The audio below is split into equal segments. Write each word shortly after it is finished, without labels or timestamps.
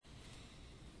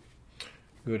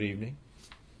Good evening.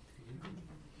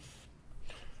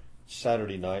 It's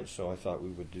Saturday night, so I thought we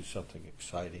would do something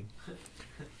exciting.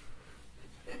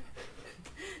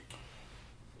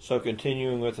 So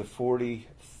continuing with the 47th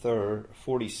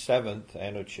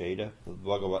Anucheta, the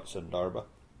Bhagavat Sandarbha,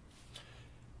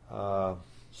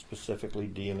 specifically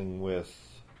dealing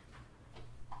with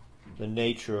the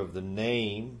nature of the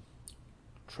name,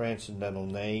 transcendental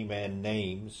name and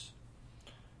names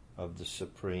of the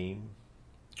Supreme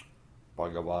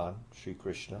Bhagavan, Sri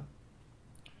Krishna.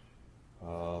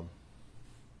 And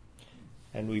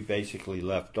we basically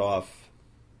left off,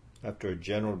 after a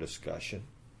general discussion,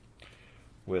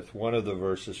 with one of the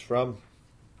verses from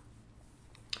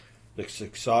the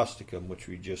Siksastikam, which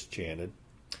we just chanted.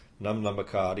 Nam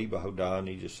namakari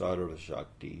bahudani jasarva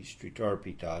shakti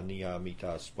stritarpita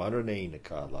niyamita smarane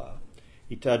nakala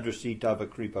itadrasi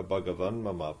tavakripa bhagavan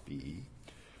mamapi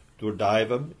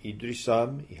Durdaivam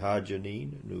idrisam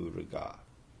ihajanin nuraga.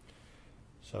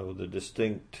 So the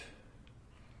distinct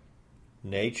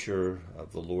nature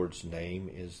of the Lord's name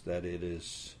is that it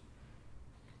is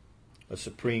a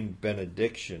supreme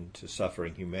benediction to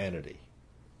suffering humanity.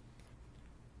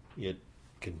 It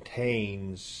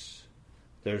contains,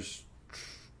 there's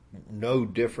no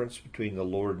difference between the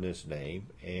Lord and His name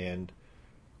and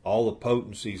all the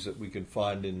potencies that we can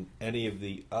find in any of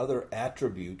the other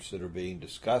attributes that are being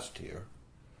discussed here.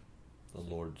 The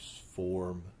Lord's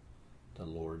form, the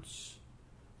Lord's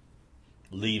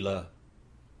Leela,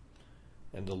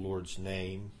 and the Lord's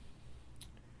name.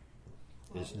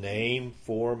 His name,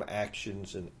 form,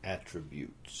 actions, and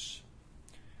attributes.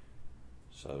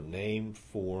 So name,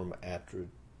 form,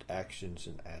 actions,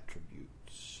 and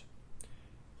attributes.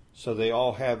 So they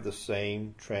all have the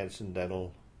same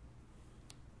transcendental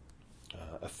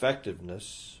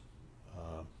effectiveness.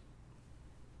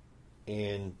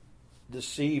 And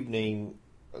this evening,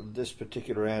 this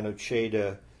particular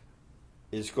Anucheta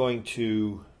is going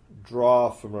to draw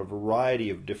from a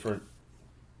variety of different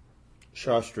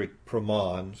shastric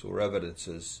pramans or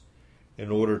evidences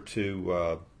in order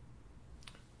to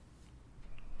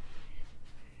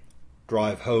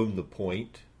drive home the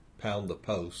point, pound the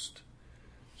post,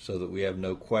 so that we have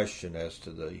no question as to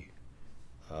the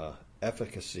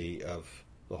efficacy of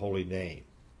the holy name.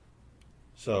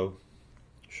 So,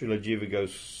 Srila Jiva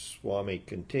Goswami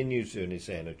continues in his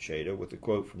Anucheta with a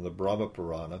quote from the Brahma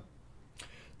Purana.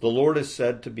 The Lord is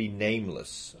said to be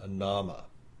nameless, a nama,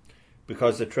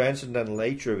 because the transcendental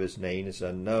nature of His name is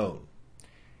unknown.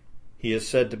 He is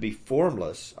said to be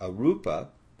formless, a rupa,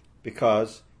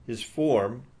 because His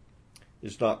form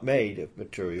is not made of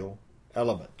material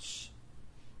elements.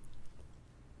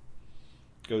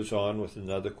 Goes on with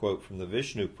another quote from the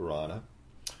Vishnu Purana.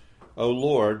 O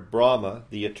Lord, Brahma,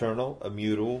 the eternal,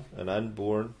 immutable, and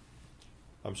unborn,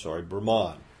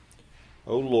 Brahman.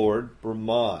 O Lord,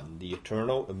 Brahman, the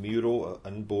eternal, immutable,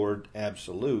 unborn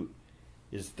absolute,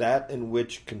 is that in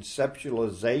which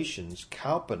conceptualizations,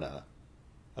 kalpana,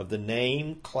 of the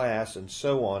name, class, and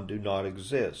so on do not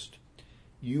exist.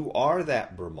 You are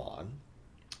that Brahman,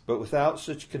 but without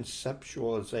such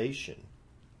conceptualization,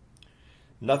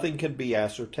 nothing can be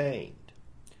ascertained.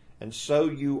 And so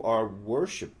you are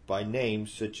worshipped by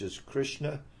names such as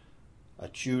Krishna,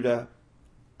 Achyuta,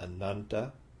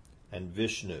 Ananta, and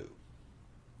Vishnu.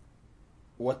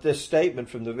 What this statement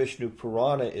from the Vishnu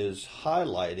Purana is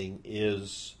highlighting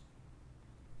is,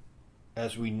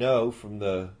 as we know from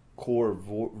the core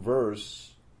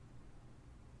verse,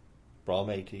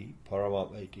 Brahmeti,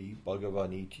 Paramatmeti,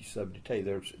 Bhagavaniti,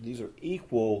 Sabdite, these are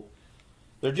equal,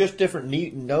 they're just different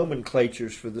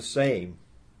nomenclatures for the same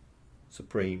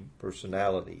Supreme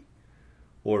Personality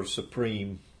or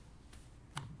Supreme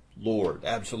Lord,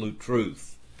 Absolute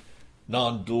Truth,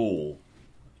 non-dual,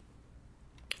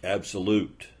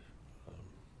 Absolute.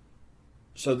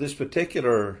 So this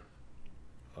particular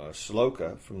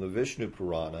sloka from the Vishnu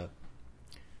Purana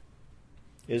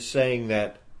is saying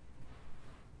that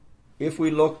if we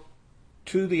look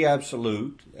to the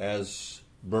Absolute as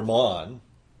Brahman,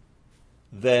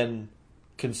 then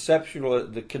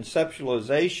the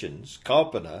conceptualizations,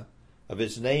 kalpana, of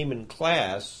His name and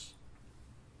class,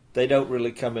 they don't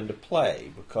really come into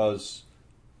play, because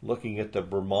looking at the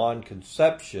Brahman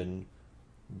conception,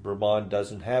 Brahman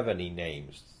doesn't have any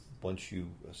names. Once you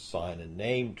assign a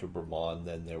name to Brahman,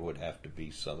 then there would have to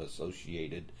be some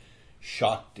associated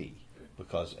Shakti,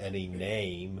 because any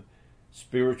name,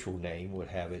 spiritual name, would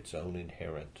have its own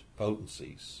inherent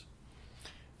potencies.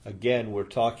 Again, we're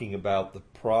talking about the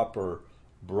proper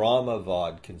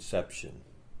Brahmavad conception,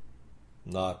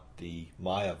 not the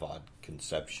Mayavad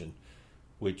conception,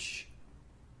 which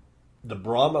the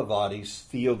Brahmavadis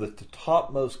feel that the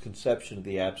topmost conception of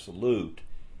the Absolute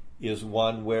is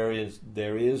one where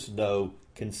there is no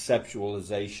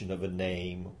conceptualization of a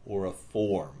name or a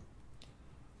form.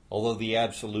 Although the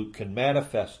Absolute can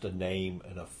manifest a name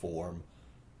and a form,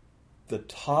 the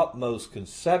topmost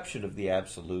conception of the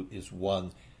Absolute is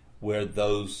one where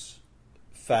those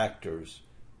factors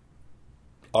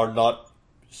are not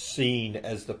seen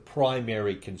as the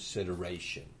primary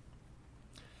consideration.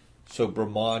 So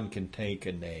Brahman can take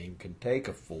a name, can take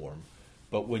a form,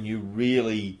 but when you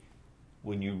really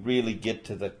get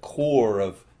to the core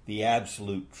of the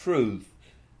absolute truth,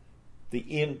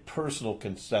 the impersonal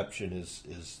conception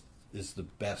is the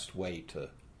best way to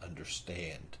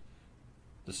understand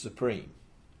the Supreme.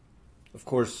 Of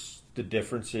course, the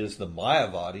difference is the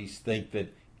Mayavadis think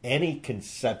that any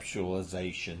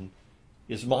conceptualization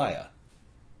is Maya.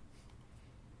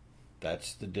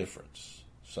 That's the difference.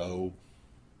 So,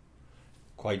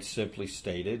 quite simply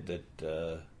stated, that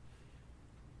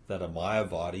a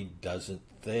Mayavadi doesn't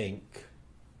think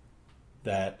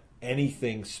that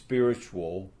anything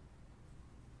spiritual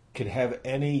can have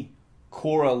any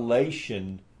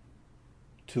correlation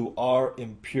to our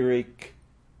empiric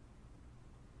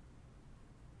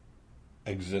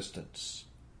existence.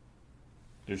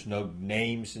 There's no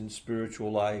names in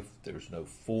spiritual life. There's no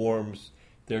forms.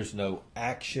 There's no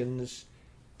actions.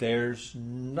 There's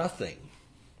nothing.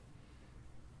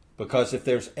 Because if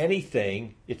there's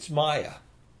anything, it's Maya.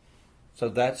 So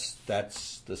that's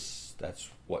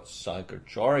what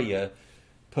Sankaracharya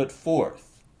put forth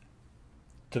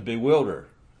to bewilder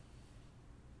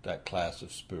that class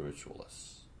of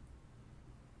spiritualists.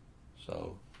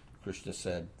 So Krishna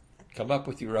said, come up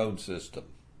with your own system.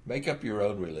 Make up your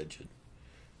own religion.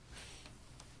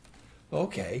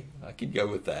 Okay, I can go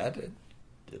with that. And,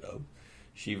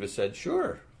 Shiva said,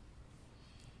 sure.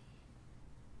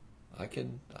 I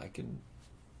can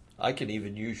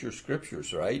even use your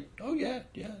scriptures, right? Oh yeah,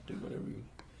 do whatever you.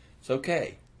 It's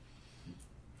okay.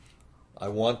 I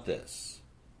want this.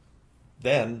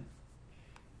 Then,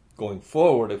 going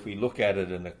forward, if we look at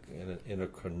it in a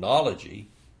chronology,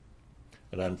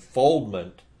 an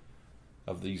unfoldment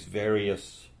of these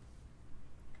various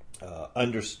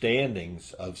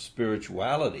understandings of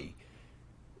spirituality,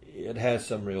 it has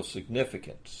some real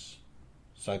significance.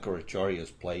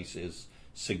 Sankaracharya's place is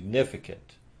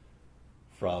significant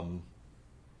from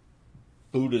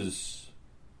Buddha's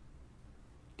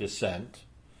descent.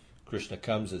 Krishna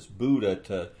comes as Buddha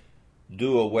to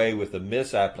do away with the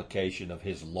misapplication of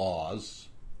his laws,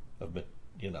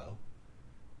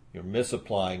 you're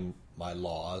misapplying my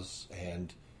laws,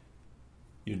 and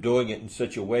you're doing it in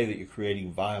such a way that you're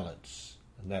creating violence,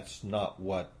 and that's not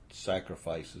what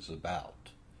sacrifice is about.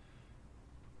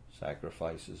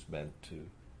 Sacrifice is meant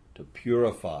to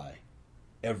purify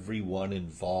everyone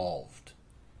involved,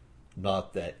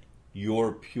 not that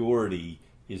your purity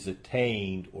is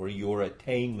attained or your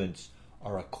attainments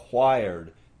are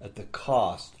acquired at the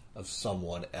cost of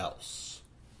someone else.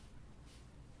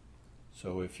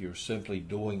 So if you're simply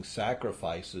doing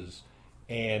sacrifices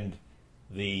and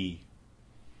the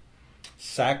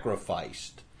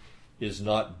sacrificed is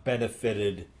not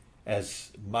benefited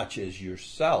as much as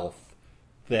yourself,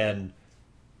 then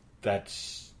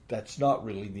that's not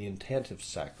really the intent of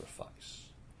sacrifice.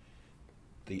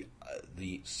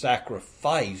 The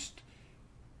sacrificed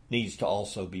needs to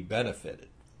also be benefited.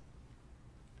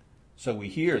 So we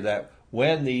hear that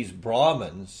when these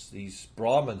Brahmins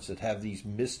that have these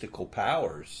mystical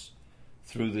powers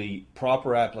through the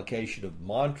proper application of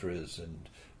mantras and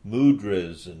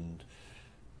mudras and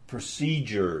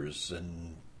procedures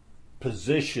and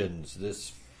positions,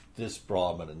 this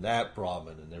Brahmin and that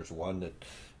Brahmin, and there's one that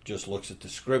just looks at the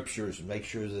scriptures and makes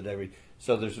sure that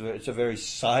it's a very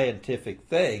scientific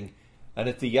thing. And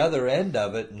at the other end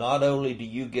of it, not only do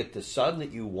you get the son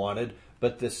that you wanted,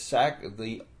 but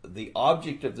the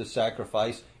object of the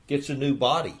sacrifice gets a new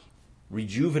body,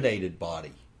 rejuvenated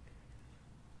body.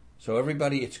 So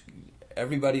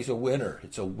everybody's a winner.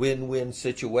 It's a win-win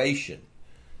situation.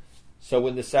 So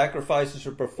when the sacrifices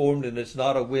are performed and it's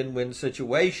not a win-win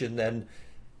situation, then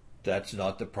that's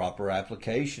not the proper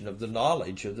application of the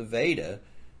knowledge of the Veda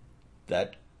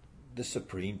that the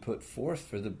Supreme put forth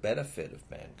for the benefit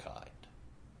of mankind.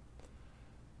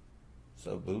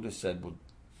 So Buddha said, we'll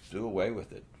do away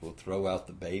with it. We'll throw out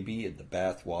the baby and the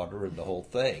bathwater and the whole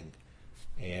thing,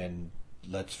 and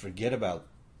let's forget about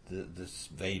this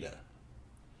Veda.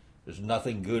 There's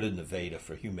nothing good in the Veda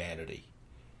for humanity.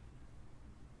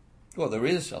 Well, there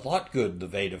is a lot good in the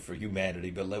Veda for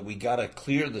humanity, but we got to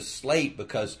clear the slate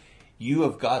because you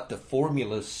have got the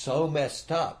formulas so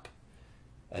messed up,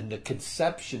 and the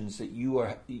conceptions that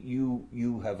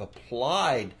you have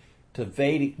applied to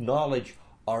Vedic knowledge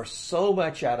are so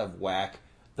much out of whack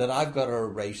then I've got to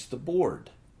erase the board.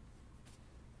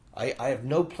 I have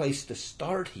no place to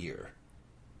start here.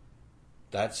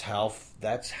 That's how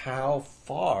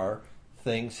far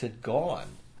things had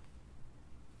gone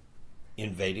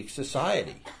in Vedic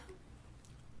society.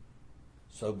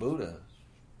 So Buddha,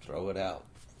 throw it out.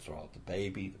 Throw out the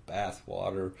baby, the bath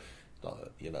water,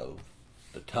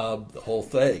 the tub, the whole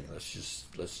thing.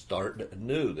 Let's start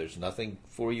anew. There's nothing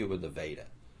for you in the Veda.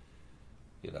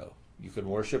 You can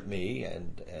worship me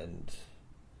and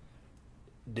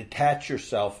detach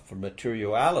yourself from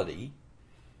materiality.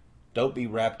 Don't be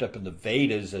wrapped up in the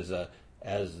Vedas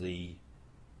as the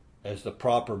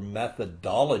proper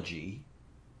methodology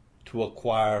to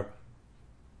acquire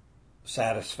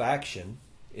satisfaction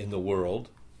in the world.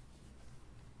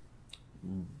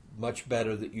 Much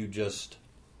better that you just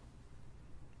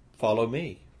follow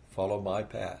me, follow my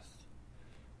path.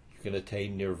 You can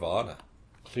attain nirvana.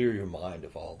 Clear your mind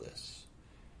of all this.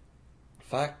 In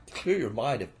fact, clear your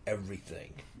mind of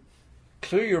everything.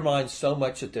 Clear your mind so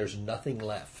much that there's nothing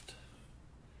left.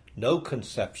 No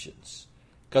conceptions.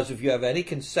 Because if you have any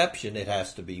conception, it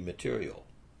has to be material.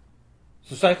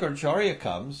 So Sankaracharya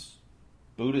comes.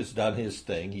 Buddha's done his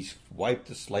thing. He's wiped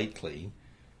the slate clean.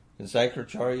 And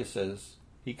Sankaracharya says,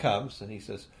 he comes and he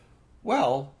says,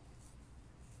 well,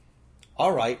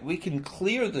 all right, we can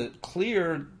clear the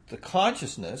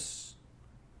consciousness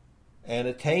and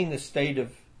attain the state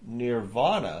of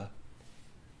nirvana,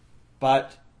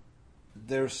 but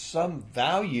there's some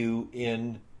value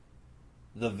in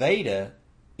the Veda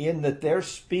in that they're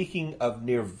speaking of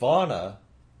nirvana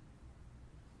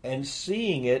and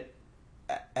seeing it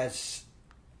as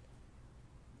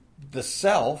the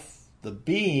self, the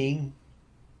being,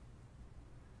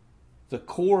 the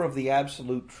core of the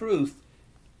absolute truth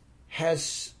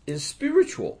is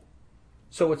spiritual.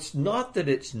 So it's not that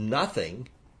it's nothing.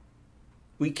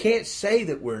 We can't say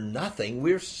that we're nothing.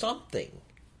 We're something.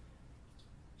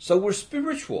 So we're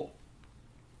spiritual.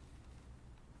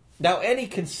 Now, any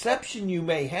conception you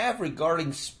may have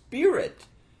regarding spirit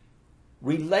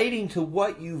relating to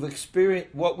what you've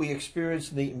experienced, what we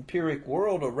experience in the empiric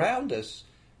world around us,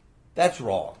 that's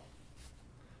wrong.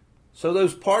 So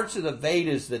those parts of the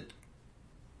Vedas that,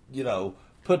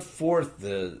 put forth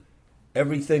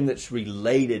everything that's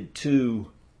related to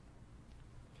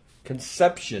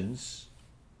conceptions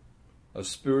of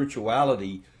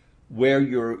spirituality, where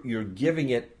you're giving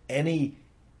it any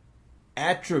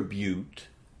attribute,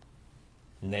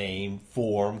 name,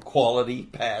 form, quality,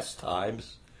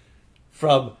 pastimes,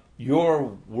 from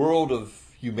your world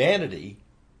of humanity,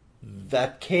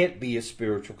 that can't be a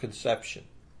spiritual conception.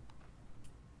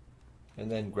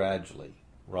 And then gradually,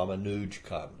 Ramanuj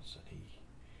comes and he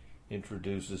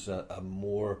introduces a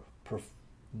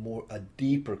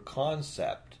deeper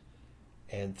concept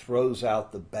and throws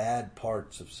out the bad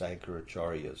parts of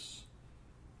Sankaracharya's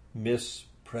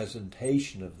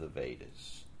mispresentation of the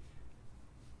Vedas.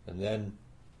 And then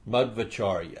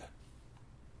Madhvacharya.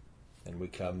 And we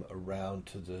come around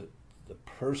to the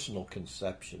personal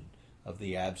conception of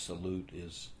the Absolute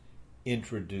is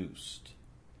introduced.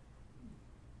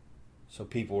 So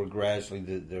people are gradually,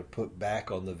 they're put back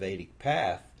on the Vedic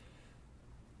path,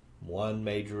 one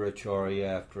major acharya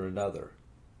after another.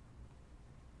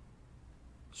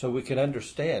 So we can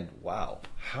understand, wow,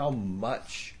 how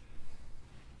much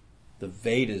the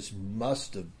Vedas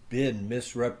must have been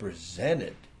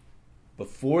misrepresented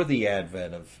before the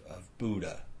advent of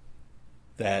Buddha,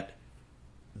 that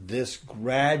this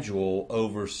gradual,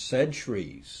 over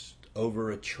centuries,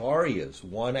 over acharyas,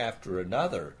 one after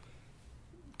another,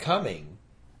 coming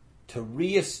to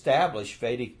reestablish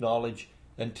Vedic knowledge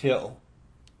until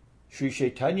Sri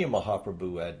Chaitanya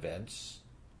Mahaprabhu advents,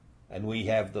 and we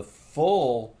have the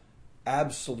full,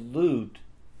 absolute,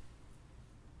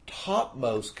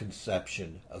 topmost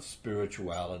conception of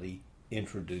spirituality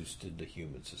introduced into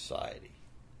human society.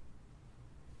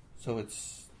 So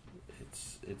it's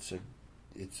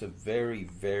a very,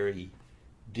 very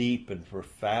deep and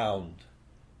profound,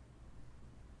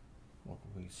 what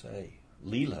can we say,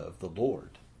 Leela of the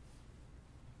Lord.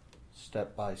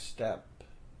 Step by step,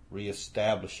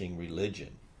 reestablishing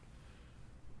religion.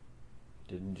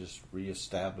 Didn't just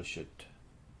reestablish it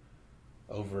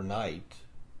overnight,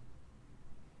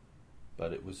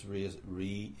 but it was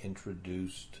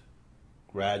reintroduced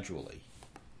gradually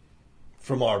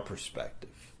from our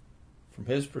perspective. From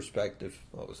his perspective,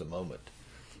 well, it was a moment.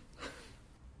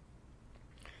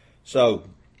 So,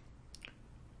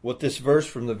 what this verse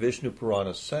from the Vishnu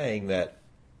Purana is saying, that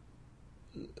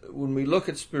when we look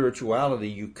at spirituality,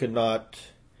 you cannot,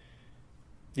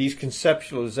 these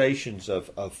conceptualizations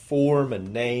of form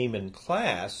and name and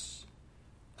class,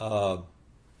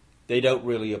 they don't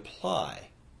really apply.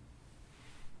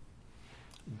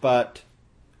 But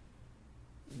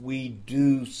we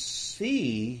do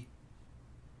see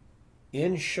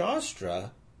in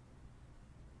Shastra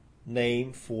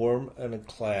name, form, and a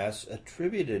class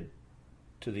attributed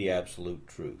to the absolute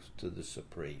truth, to the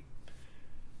Supreme.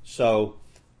 So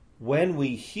when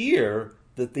we hear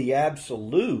that the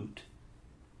absolute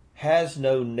has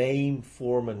no name,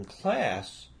 form, and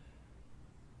class,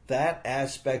 that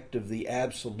aspect of the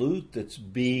absolute that's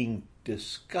being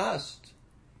discussed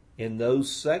in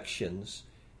those sections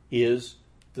is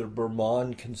the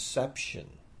Brahman conception.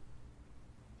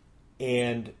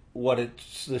 And what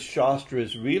the Shastra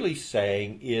is really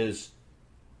saying is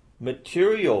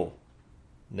material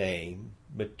name,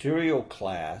 material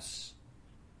class,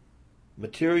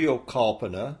 material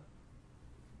kalpana,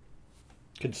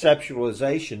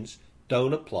 conceptualizations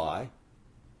don't apply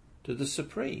to the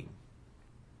Supreme.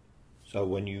 So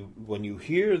when you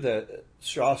hear the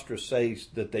Shastra says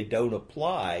that they don't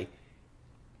apply,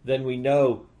 then we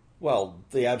know, well,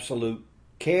 the absolute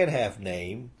can have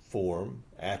name, form,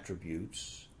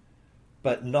 attributes,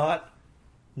 but not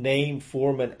name,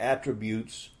 form, and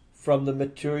attributes from the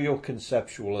material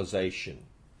conceptualization.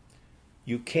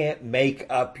 You can't make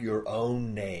up your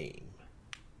own name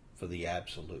for the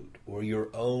absolute or your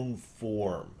own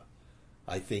form.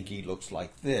 I think he looks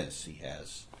like this. He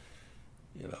has,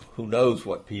 who knows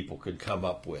what people could come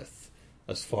up with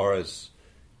as far as,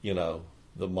 the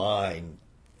mind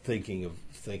thinking,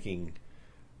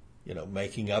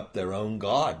 making up their own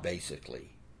God, basically.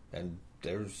 And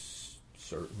there's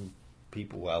certain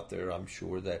people out there, I'm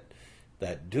sure,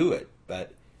 that do it.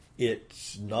 But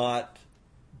it's not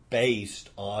based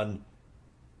on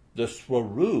the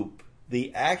Swarup,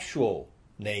 the actual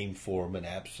name, form, and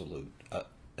absolute,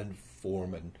 and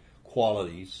form and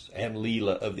qualities and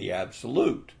Leela of the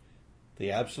absolute.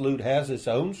 The absolute has its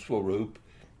own Swarup.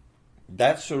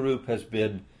 That Swarup has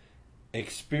been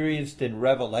experienced in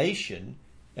revelation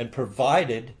and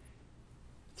provided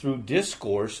through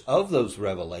discourse of those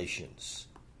revelations.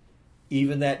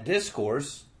 Even that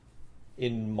discourse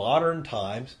in modern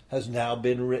times has now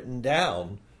been written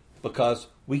down because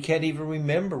we can't even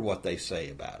remember what they say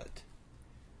about it.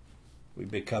 We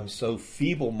become so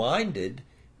feeble-minded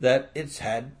that it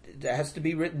has to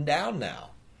be written down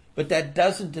now. But that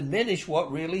doesn't diminish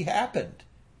what really happened.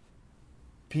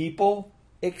 People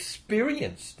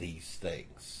experience these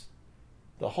things.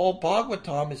 The whole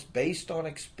Bhagavatam is based on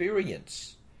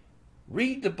experience.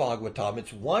 Read the Bhagavatam.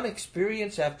 It's one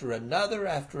experience after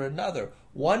another,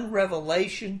 one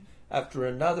revelation after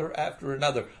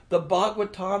another. The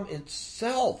Bhagavatam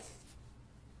itself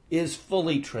is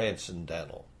fully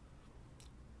transcendental.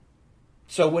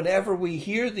 So whenever we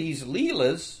hear these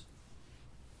Leelas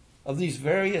of these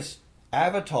various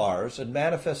avatars and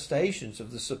manifestations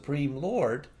of the Supreme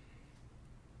Lord,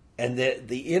 and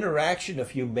the interaction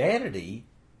of humanity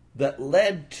that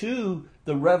led to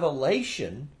the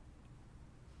revelation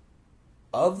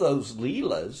of those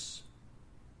Leelas,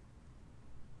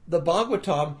 the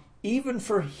Bhagavatam, even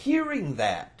for hearing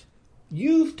that,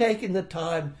 you've taken the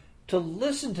time to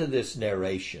listen to this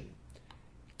narration.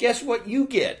 Guess what you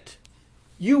get?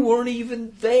 You weren't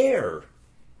even there.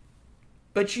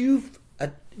 But you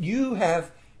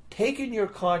have taken your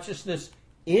consciousness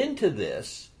into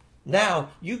this. Now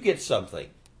you get something.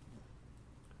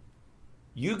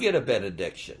 You get a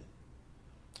benediction.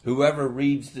 Whoever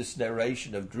reads this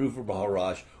narration of Dhruva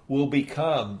Maharaj will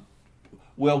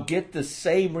get the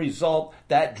same result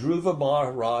that Dhruva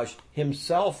Maharaj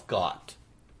himself got.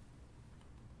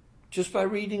 Just by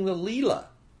reading the Leela.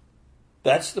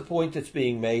 That's the point that's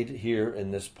being made here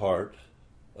in this part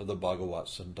of the Bhagavat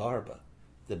Sandarbha.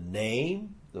 The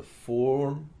name, the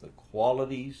form, the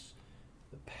qualities,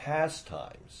 the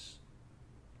pastimes,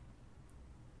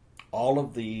 all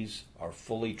of these are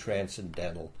fully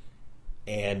transcendental.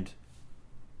 And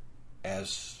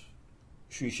as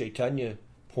Sri Chaitanya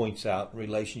points out in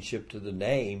relationship to the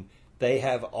name, they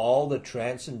have all the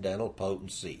transcendental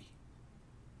potency.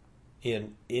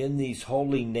 In these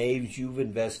holy names, you've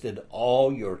invested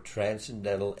all your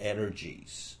transcendental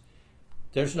energies.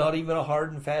 There's not even a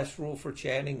hard and fast rule for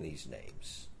chanting these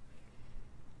names.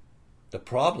 The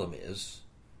problem is,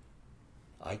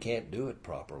 I can't do it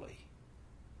properly.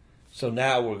 So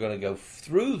now we're going to go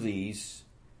through these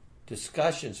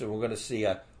discussions and we're going to see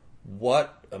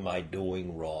what am I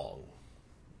doing wrong?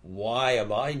 Why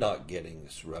am I not getting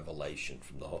this revelation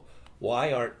from the whole?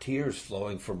 Why aren't tears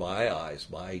flowing from my eyes?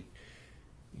 Why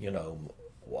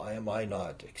am I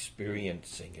not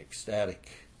experiencing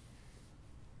ecstatic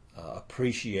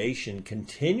appreciation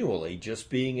continually, just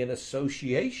being in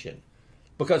association?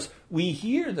 Because we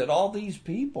hear that all these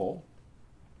people,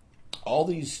 all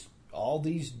all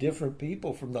these different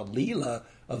people from the Leela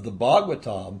of the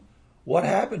Bhagavatam, what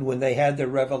happened when they had their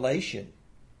revelation?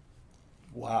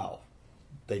 Wow.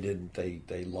 They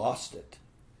they lost it.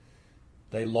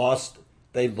 They had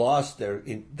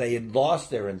lost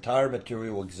their entire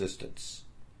material existence.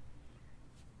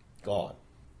 Gone.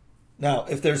 Now,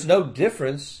 if there's no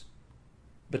difference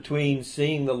between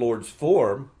seeing the Lord's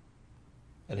form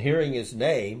and hearing his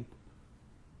name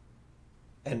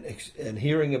and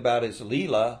hearing about his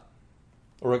Leela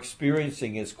or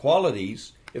experiencing his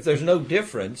qualities, if there's no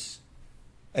difference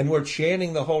and we're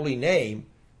chanting the holy name,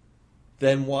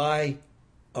 then why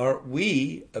aren't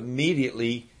we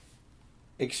immediately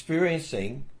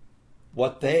experiencing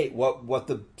what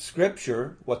the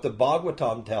scripture, what the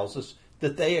Bhagavatam tells us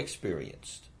that they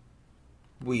experienced?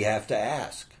 We have to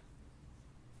ask.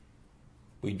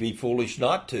 We'd be foolish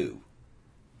not to.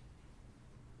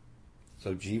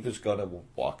 So Jiva's going to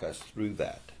walk us through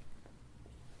that.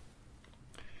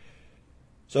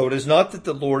 So it is not that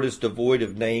the Lord is devoid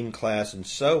of name, class, and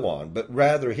so on, but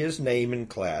rather his name and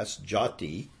class,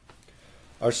 jati,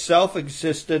 are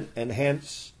self-existent and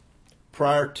hence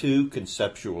prior to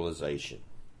conceptualization.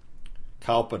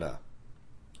 Kalpana,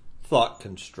 thought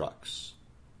constructs.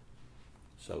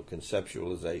 So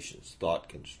conceptualizations, thought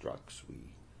constructs.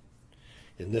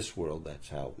 In this world, that's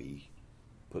how we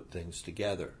put things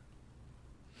together.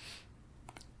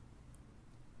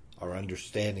 Our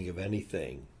understanding of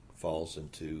anything falls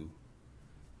into,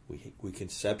 we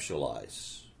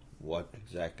conceptualize what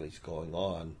exactly is going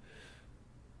on,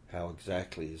 how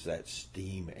exactly is that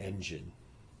steam engine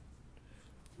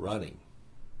running,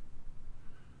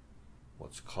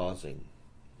 what's causing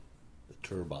the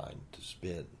turbine to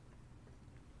spin.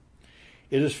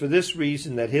 It is for this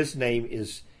reason that his name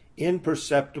is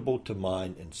imperceptible to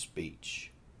mind and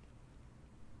speech.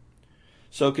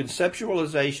 So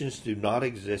conceptualizations do not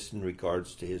exist in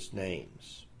regards to his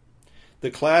names, the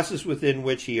classes within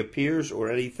which he appears, or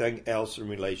anything else in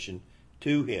relation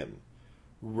to him.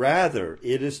 Rather,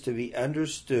 it is to be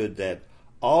understood that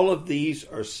all of these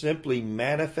are simply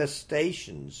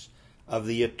manifestations of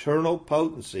the eternal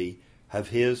potency of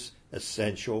his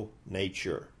essential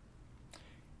nature,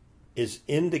 is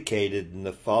indicated in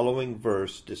the following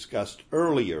verse discussed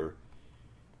earlier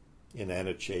in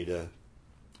Anucheta,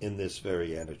 in this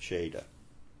very Anucheta.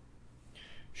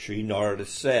 Sri Narada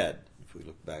said, if we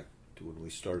look back to when we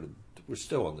started, we're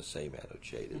still on the same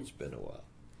Anucheta, it's been a while.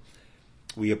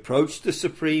 We approach the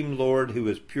Supreme Lord, who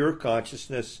is pure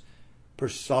consciousness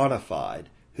personified,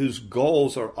 whose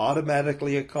goals are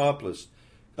automatically accomplished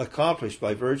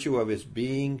by virtue of his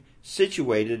being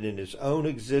situated in his own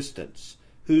existence,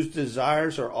 whose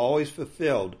desires are always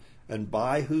fulfilled, and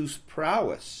by whose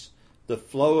prowess the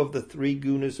flow of the three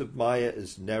gunas of Maya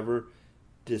is never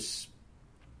dispelled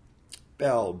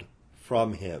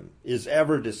from him, is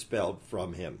ever dispelled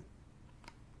from him.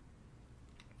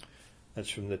 That's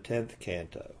from the 10th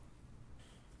canto.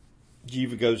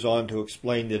 Jiva goes on to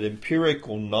explain that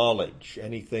empirical knowledge,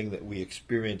 anything that we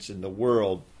experience in the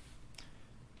world,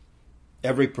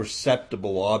 every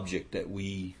perceptible object that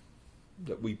we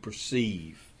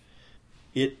perceive,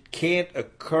 it can't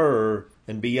occur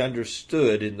and be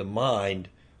understood in the mind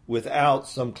without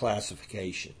some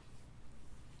classification.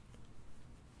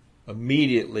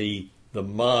 Immediately, the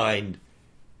mind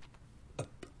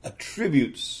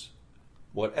attributes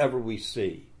whatever we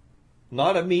see.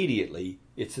 Not immediately,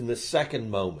 it's in the second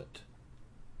moment.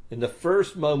 In the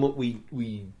first moment,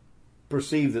 we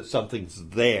perceive that something's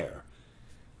there.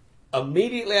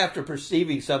 Immediately after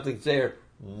perceiving something's there,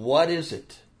 what is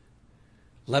it?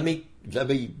 Let me,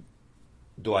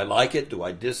 do I like it? Do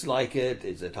I dislike it?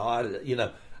 Is it hot?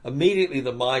 Immediately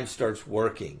the mind starts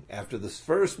working. After this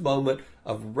first moment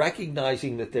of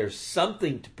recognizing that there's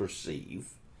something to perceive,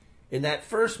 in that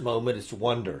first moment it's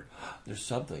wonder. There's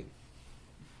something.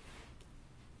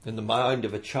 In the mind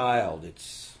of a child,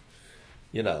 it's,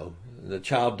 the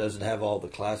child doesn't have all the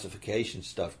classification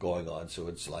stuff going on, so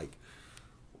it's like,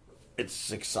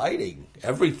 it's exciting,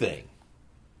 everything.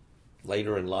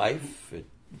 Later in life, it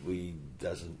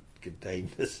doesn't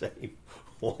contain the same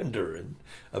wonder and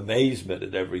amazement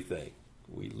at everything.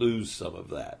 We lose some of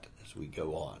that as we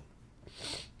go on.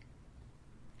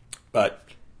 But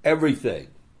everything,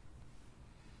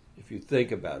 if you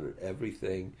think about it,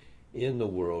 everything in the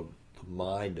world, the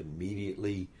mind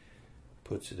immediately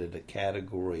puts it in a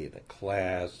category, in a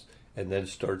class, and then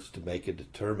starts to make a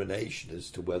determination as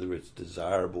to whether it's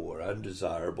desirable or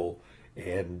undesirable,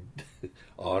 and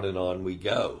on we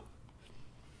go.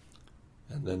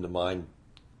 And then the mind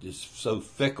is so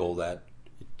fickle that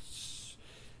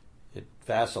it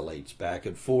vacillates back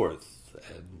and forth,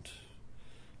 and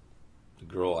the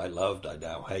girl I loved I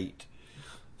now hate,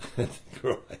 The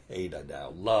girl I hate, I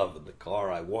now love, and the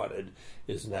car I wanted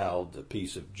is now the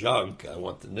piece of junk. I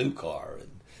want the new car,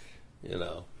 and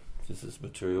this is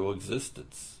material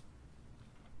existence.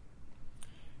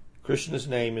 Krishna's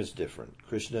name is different.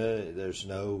 Krishna, there's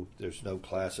no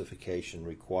classification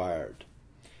required.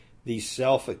 These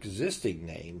self-existing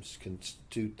names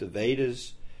constitute the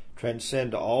Vedas,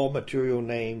 transcend all material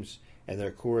names and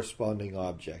their corresponding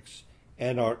objects,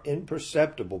 and are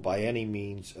imperceptible by any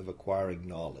means of acquiring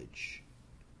knowledge.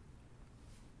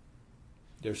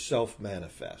 They're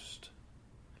self-manifest.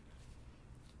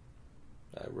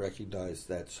 I recognize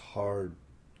that's hard.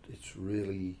 It's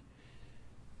really,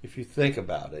 if you think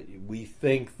about it, we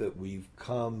think that we've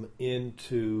come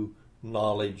into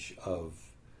knowledge of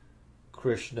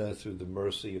Krishna through the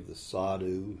mercy of the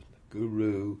sadhu, the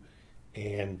guru,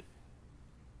 and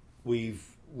we're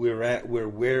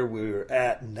where we're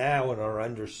at now in our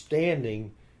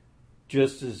understanding,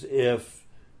 just as if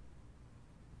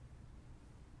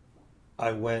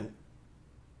I went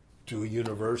to a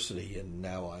university and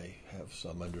now I have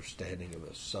some understanding of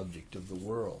a subject of the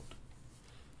world.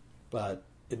 But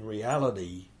in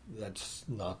reality, that's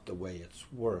not the way it's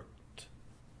worked.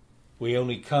 We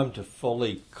only come to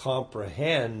fully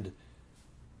comprehend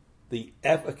the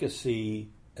efficacy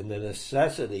and the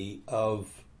necessity of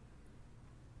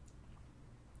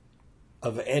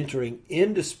entering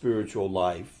into spiritual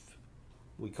life.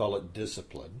 We call it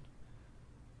discipline.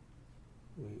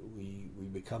 We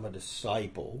become a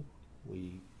disciple.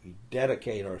 We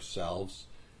dedicate ourselves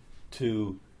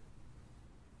to,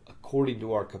 according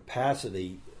to our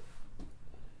capacity,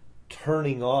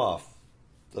 turning off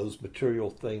those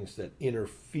material things that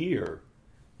interfere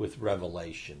with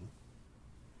revelation.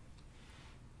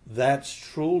 That's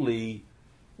truly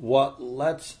what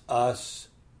lets us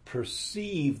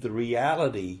perceive the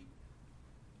reality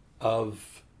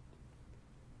of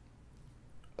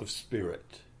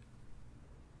spirit,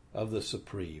 of the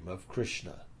Supreme, of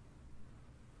Krishna.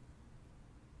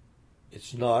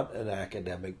 It's not an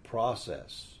academic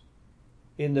process.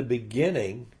 In the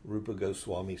beginning, Rupa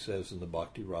Goswami says in the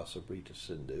Bhakti Rasamrita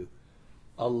Sindhu,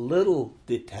 a little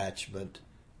detachment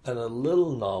and a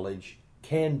little knowledge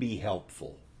can be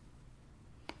helpful.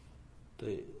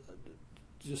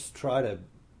 Just try to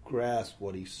grasp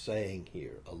what he's saying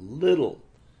here. A little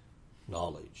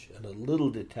knowledge and a little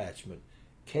detachment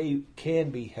can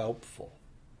be helpful.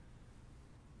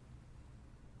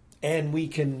 And we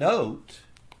can note,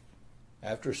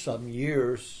 after some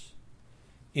years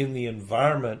in the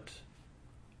environment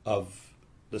of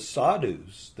the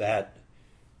sadhus, that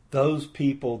those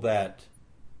people that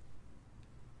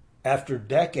after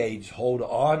decades hold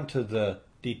on to the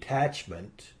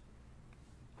detachment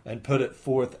and put it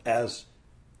forth as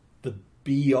the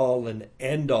be-all and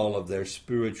end-all of their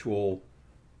spiritual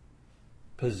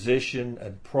position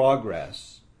and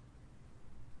progress,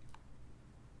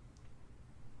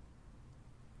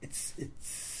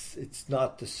 it's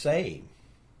not the same.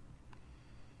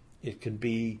 It can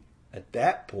be, at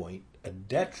that point, a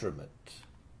detriment.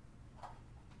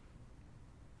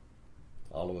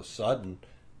 All of a sudden,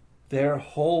 their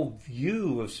whole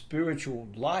view of spiritual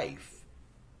life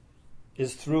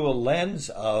is through a lens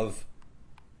of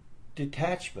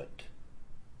detachment.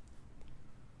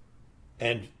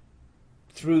 And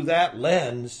through that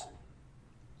lens,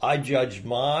 I judge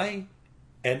my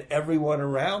and everyone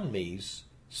around me's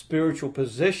spiritual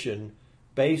position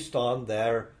based on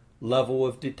their level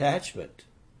of detachment.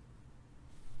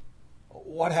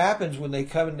 What happens when they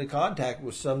come into contact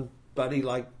with somebody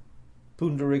like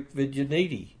Pundarik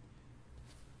Vidyanidhi?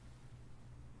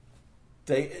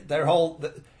 The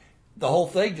whole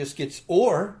thing just gets,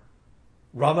 or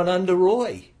Ramananda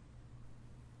Roy.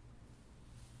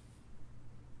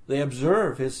 They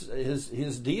observe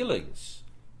his dealings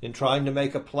in trying to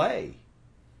make a play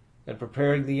and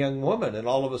preparing the young woman, and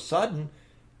all of a sudden,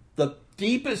 the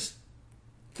deepest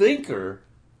thinker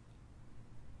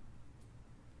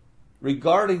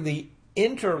regarding the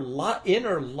inner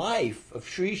life of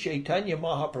Sri Chaitanya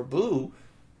Mahaprabhu,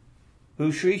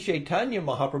 who Sri Chaitanya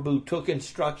Mahaprabhu took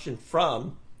instruction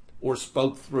from or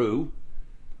spoke through,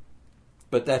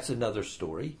 but that's another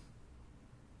story.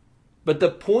 But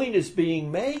the point is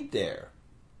being made there.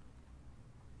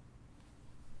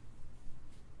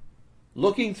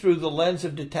 Looking through the lens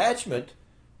of detachment,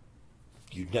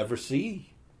 you never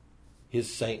see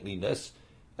his saintliness.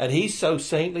 And he's so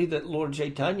saintly that Lord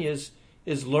Chaitanya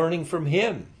is learning from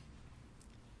him.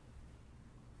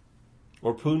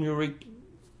 Or Pundarik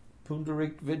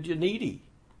Vidyanidhi.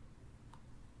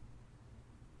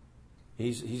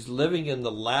 He's living in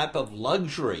the lap of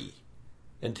luxury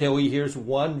until he hears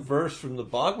one verse from the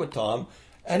Bhagavatam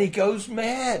and he goes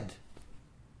mad.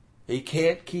 He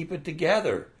can't keep it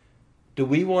together. Do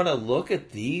we want to look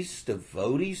at these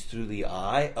devotees through the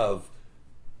eye of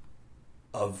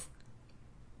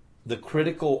the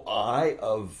critical eye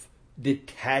of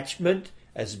detachment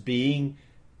as being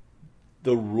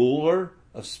the ruler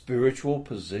of spiritual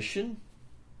position?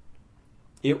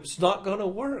 It's not going to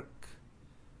work.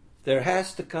 There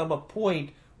has to come a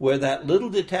point where that little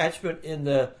detachment in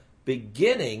the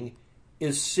beginning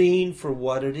is seen for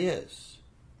what it is.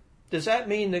 Does that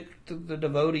mean that the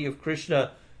devotee of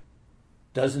Krishna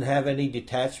doesn't have any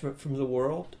detachment from the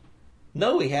world?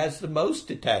 No, he has the most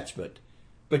detachment.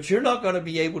 But you're not going to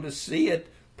be able to see it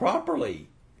properly.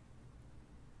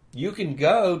 You can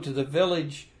go to the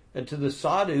village and to the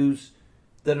sadhus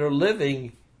that are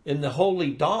living in the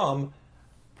holy dham,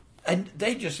 and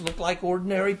they just look like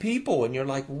ordinary people. And you're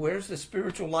like, where's the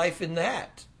spiritual life in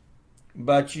that?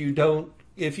 But you don't,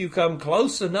 if you come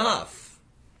close enough,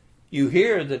 you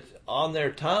hear that on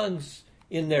their tongues,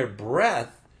 in their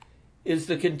breath, is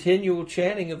the continual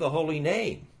chanting of the holy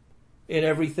name in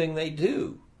everything they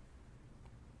do.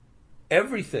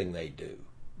 Everything they do.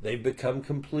 They've become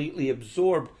completely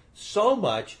absorbed, so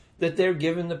much that they're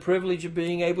given the privilege of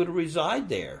being able to reside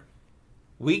there.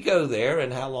 We go there,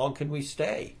 and how long can we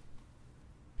stay?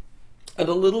 And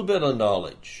a little bit of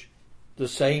knowledge. The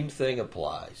same thing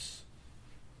applies.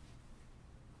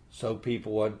 So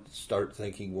people want to start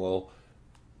thinking, well,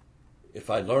 if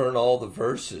I learn all the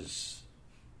verses,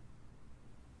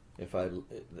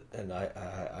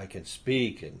 I can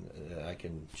speak and I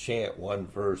can chant one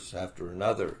verse after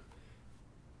another.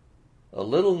 A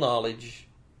little knowledge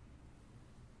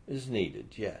is needed,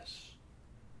 yes.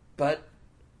 But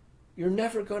you're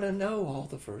never going to know all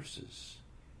the verses.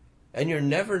 And you're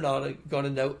never not going to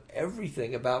know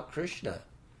everything about Krishna.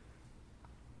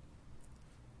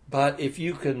 But if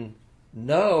you can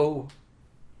know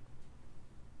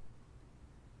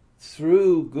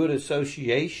through good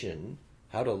association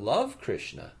how to love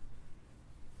Krishna,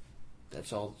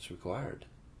 that's all that's required.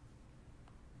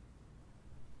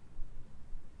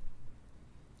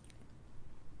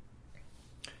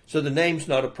 So the name's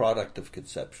not a product of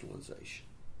conceptualization.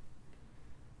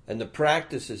 And the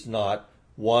practice is not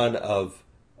one of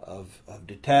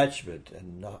detachment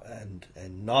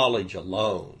and knowledge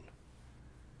alone.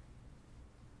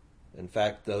 In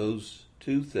fact, those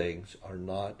two things are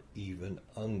not even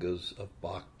angas of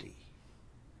bhakti.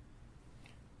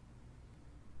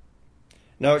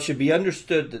 Now, it should be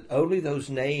understood that only those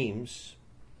names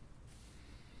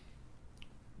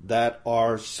that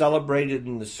are celebrated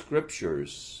in the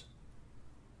scriptures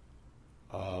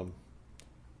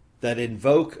that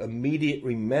invoke immediate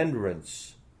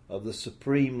remembrance of the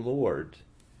Supreme Lord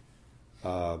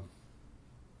and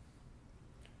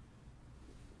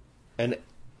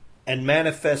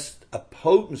manifest a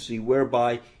potency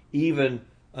whereby even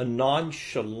a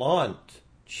nonchalant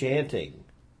chanting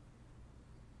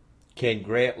can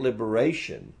grant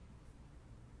liberation.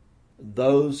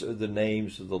 Those are the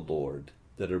names of the Lord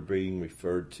that are being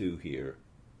referred to here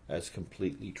as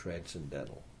completely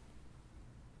transcendental.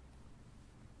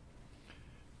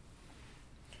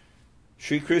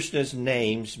 Sri Krishna's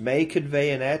names may convey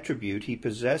an attribute he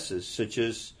possesses, such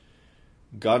as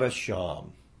Ganasham,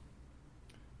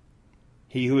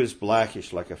 he who is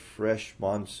blackish like a fresh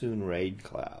monsoon rain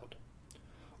cloud.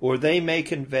 Or they may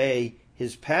convey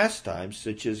his pastimes,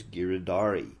 such as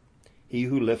Giridhari, he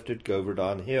who lifted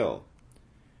Govardhan hill.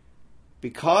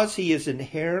 Because he is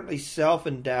inherently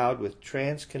self-endowed with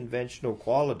trans-conventional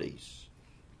qualities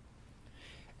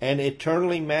and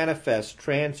eternally manifests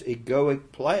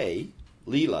trans-egoic play,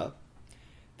 Leela,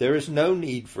 there is no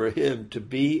need for him to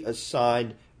be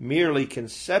assigned merely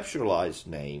conceptualized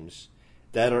names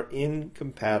that are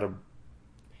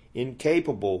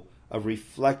incapable of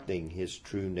reflecting his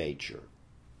true nature.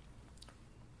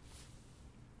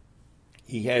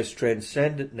 He has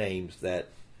transcendent names that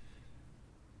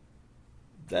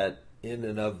in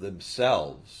and of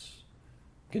themselves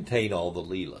contain all the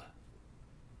Leela.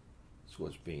 That's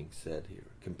what's being said here.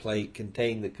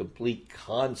 Contain the complete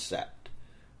concept.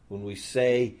 When we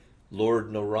say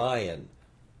Lord Narayan,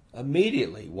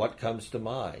 immediately what comes to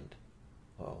mind?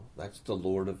 Well, that's the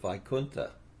Lord of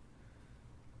Vaikuntha,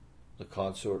 the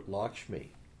consort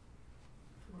Lakshmi,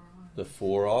 the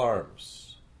 4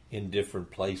 arms in different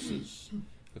places,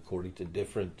 according to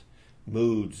different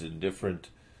moods and different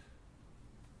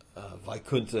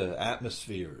Vaikuntha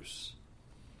atmospheres.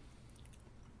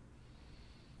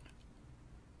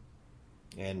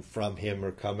 And from him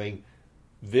are coming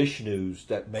Vishnus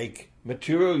that make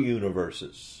material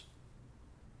universes.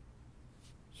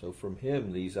 So from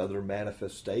him, these other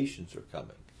manifestations are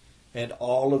coming. And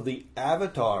all of the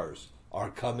avatars are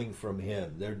coming from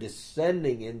him. They're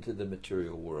descending into the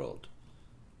material world.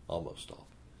 Almost all.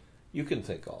 You can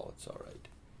think all, it's all right.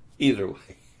 Either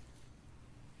way.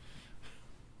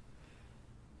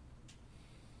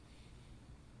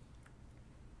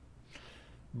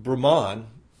 Brahman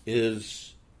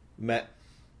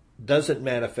doesn't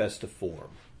manifest a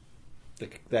form.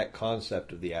 That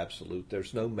concept of the absolute,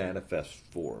 there's no manifest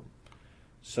form.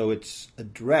 So it's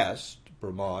addressed,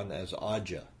 Brahman, as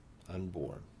Aja,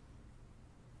 unborn.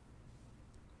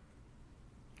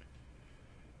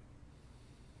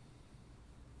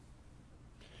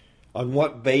 On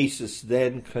what basis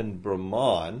then can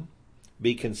Brahman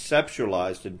be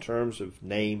conceptualized in terms of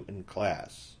name and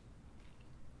class?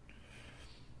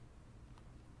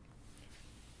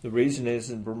 The reason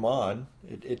is in Brahman,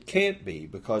 it can't be,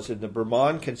 because in the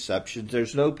Brahman conceptions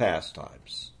there's no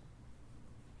pastimes.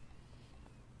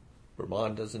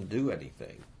 Brahman doesn't do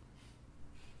anything.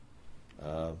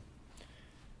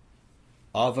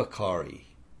 Avakari,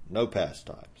 no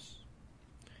pastimes.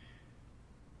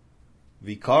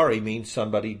 Vikari means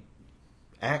somebody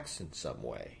acts in some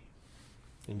way,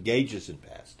 engages in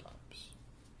pastimes.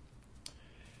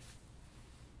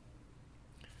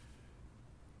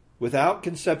 Without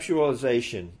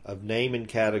conceptualization of name and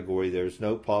category, there is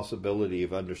no possibility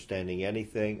of understanding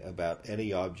anything about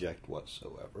any object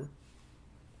whatsoever.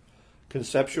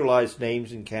 Conceptualized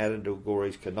names and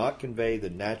categories cannot convey the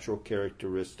natural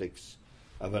characteristics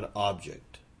of an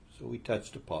object. So we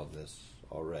touched upon this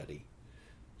already,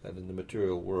 that in the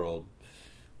material world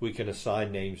we can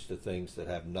assign names to things that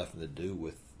have nothing to do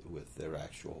with their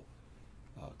actual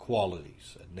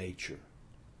qualities and nature.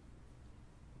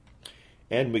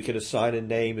 And we can assign a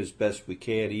name as best we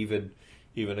can, even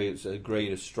as a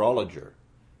great astrologer.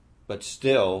 But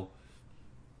still,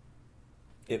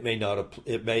 it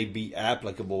may be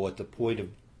applicable at the point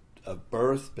of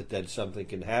birth, but then something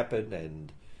can happen,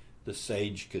 and the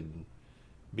sage can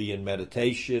be in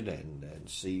meditation and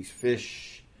see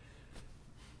fish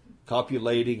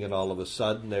copulating, and all of a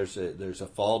sudden there's a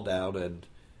fall down, and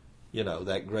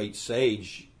that great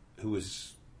sage who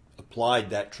has applied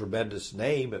that tremendous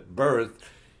name at birth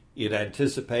in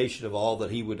anticipation of all that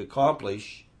he would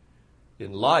accomplish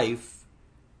in life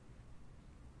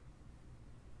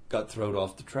got thrown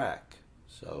off the track.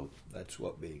 So that's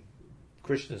what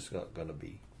Krishna's not going to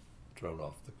be thrown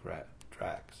off the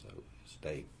track, so his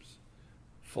name's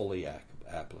fully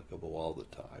applicable all the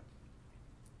time.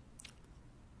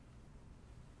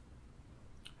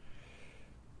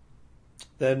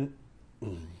 Then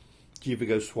Jiva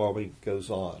Goswami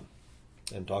goes on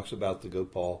and talks about the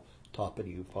Gopal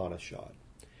Tapani Upanishad.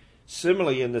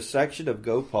 Similarly, in the section of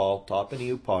Gopal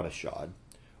Tapani Upanishad,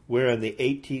 wherein the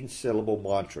 18-syllable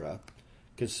mantra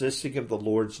consisting of the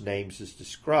Lord's names is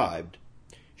described,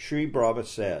 Sri Brahma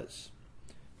says,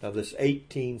 now this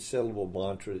 18-syllable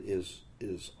mantra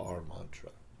is our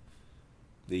mantra.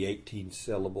 The 18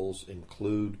 syllables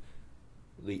include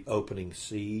the opening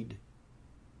seed,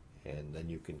 and then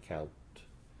you can count.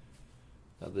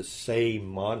 Now the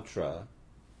same mantra,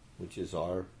 which is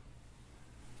our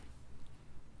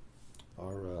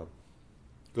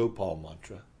Gopal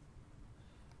mantra,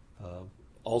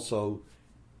 also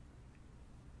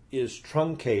is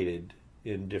truncated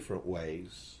in different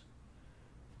ways,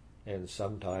 and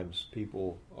sometimes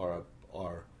people are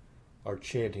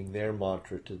chanting their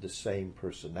mantra to the same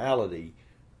personality,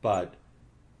 but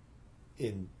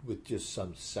with just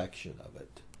some section of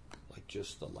it, like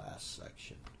just the last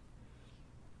section.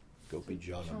 Gopi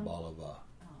Jana Balava.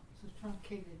 So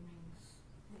truncated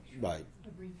means right,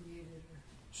 abbreviated.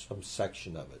 Some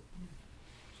section of it.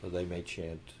 So they may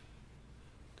chant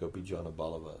Gopi Jana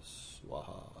Balava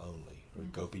Swaha only, or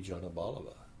Gopi Jana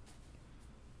Balava.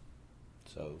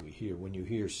 So when you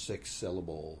hear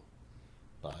 6-syllable,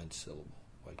 9-syllable,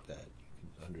 like that, you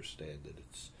can understand that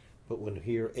it's. But when you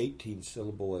hear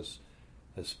 18-syllable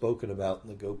as spoken about in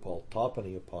the Gopal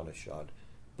Tapani Upanishad,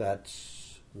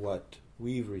 that's what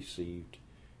we've received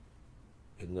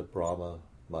in the Brahma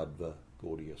Madhva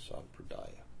Gaudiya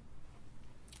Sampradaya.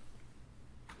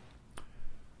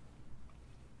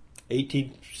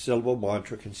 18-syllable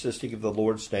mantra consisting of the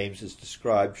Lord's names is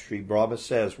described, Sri Brahma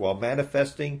says, while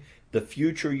manifesting the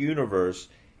future universe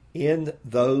in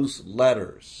those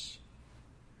letters.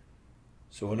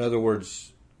 So in other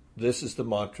words, this is the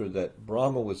mantra that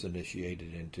Brahma was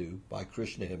initiated into by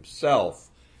Krishna himself,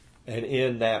 and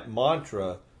in that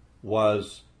mantra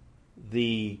was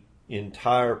the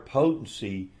entire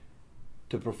potency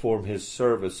to perform his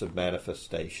service of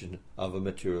manifestation of a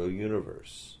material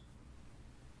universe.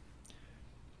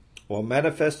 While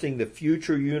manifesting the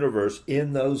future universe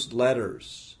in those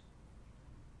letters.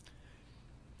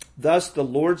 Thus, the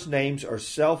Lord's names are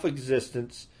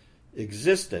existent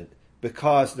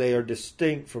because they are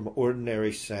distinct from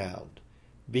ordinary sound,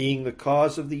 being the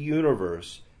cause of the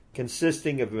universe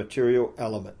consisting of material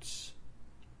elements,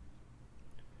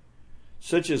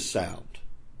 such as sound.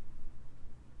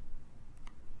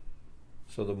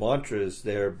 So the mantra is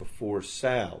there before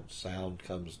sound. Sound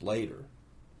comes later,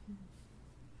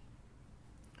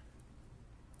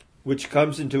 which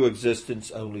comes into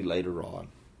existence only later on.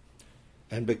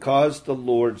 And because the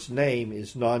Lord's name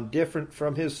is non-different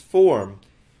from his form,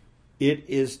 it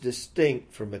is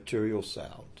distinct from material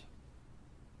sound.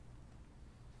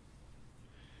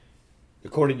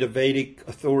 According to Vedic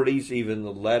authorities, even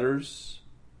the letters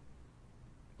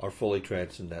are fully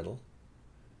transcendental.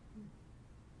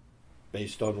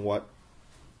 Based on what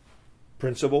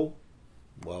principle?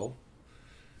 Well,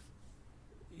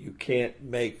 you can't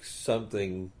make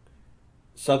something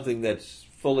that's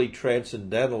fully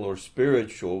transcendental or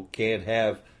spiritual can't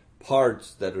have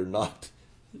parts that are not.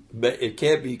 It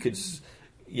can't be,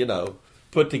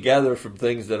 put together from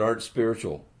things that aren't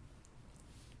spiritual,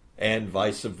 and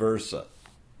vice versa.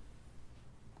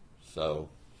 So,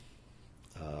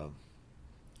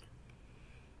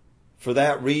 for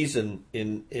that reason,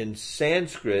 in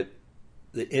Sanskrit,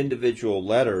 the individual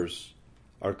letters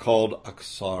are called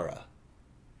aksara,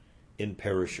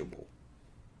 imperishable.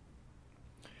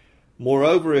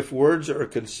 Moreover, if words are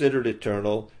considered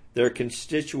eternal, their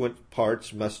constituent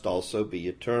parts must also be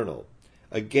eternal.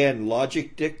 Again,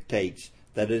 logic dictates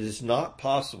that it is not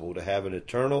possible to have an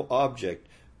eternal object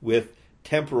with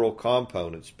temporal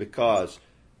components, because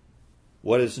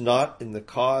what is not in the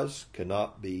cause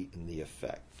cannot be in the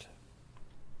effect.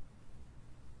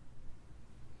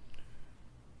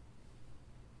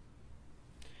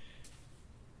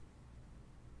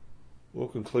 We'll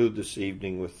conclude this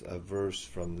evening with a verse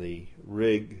from the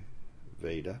Rig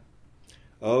Veda.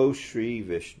 O Sri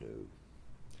Vishnu,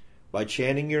 by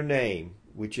chanting your name,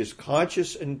 which is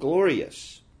conscious and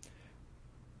glorious,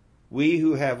 we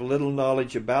who have little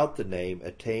knowledge about the name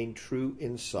attain true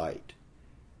insight.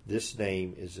 This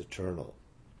name is eternal.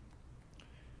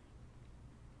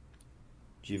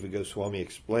 Jiva Goswami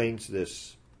explains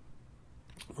this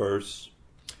verse.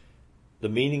 The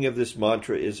meaning of this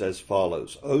mantra is as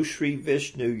follows. O Sri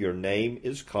Vishnu, your name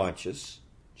is conscious,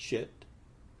 Chit,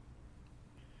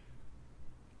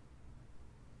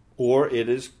 or it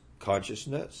is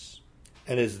consciousness,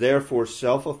 and is therefore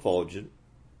self-effulgent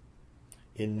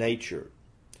in nature.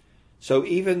 So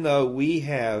even though we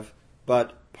have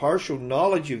but partial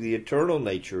knowledge of the eternal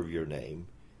nature of your name,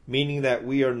 meaning that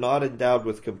we are not endowed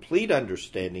with complete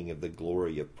understanding of the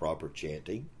glory of proper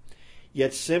chanting,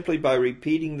 yet simply by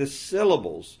repeating the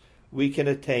syllables we can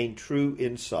attain true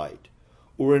insight,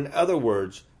 or in other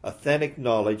words, authentic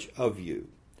knowledge of you.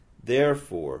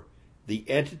 Therefore, the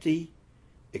entity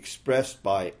expressed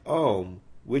by Om,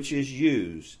 which is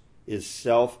used, is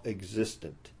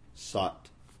self-existent, Sat.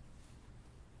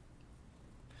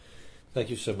 Thank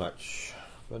you so much.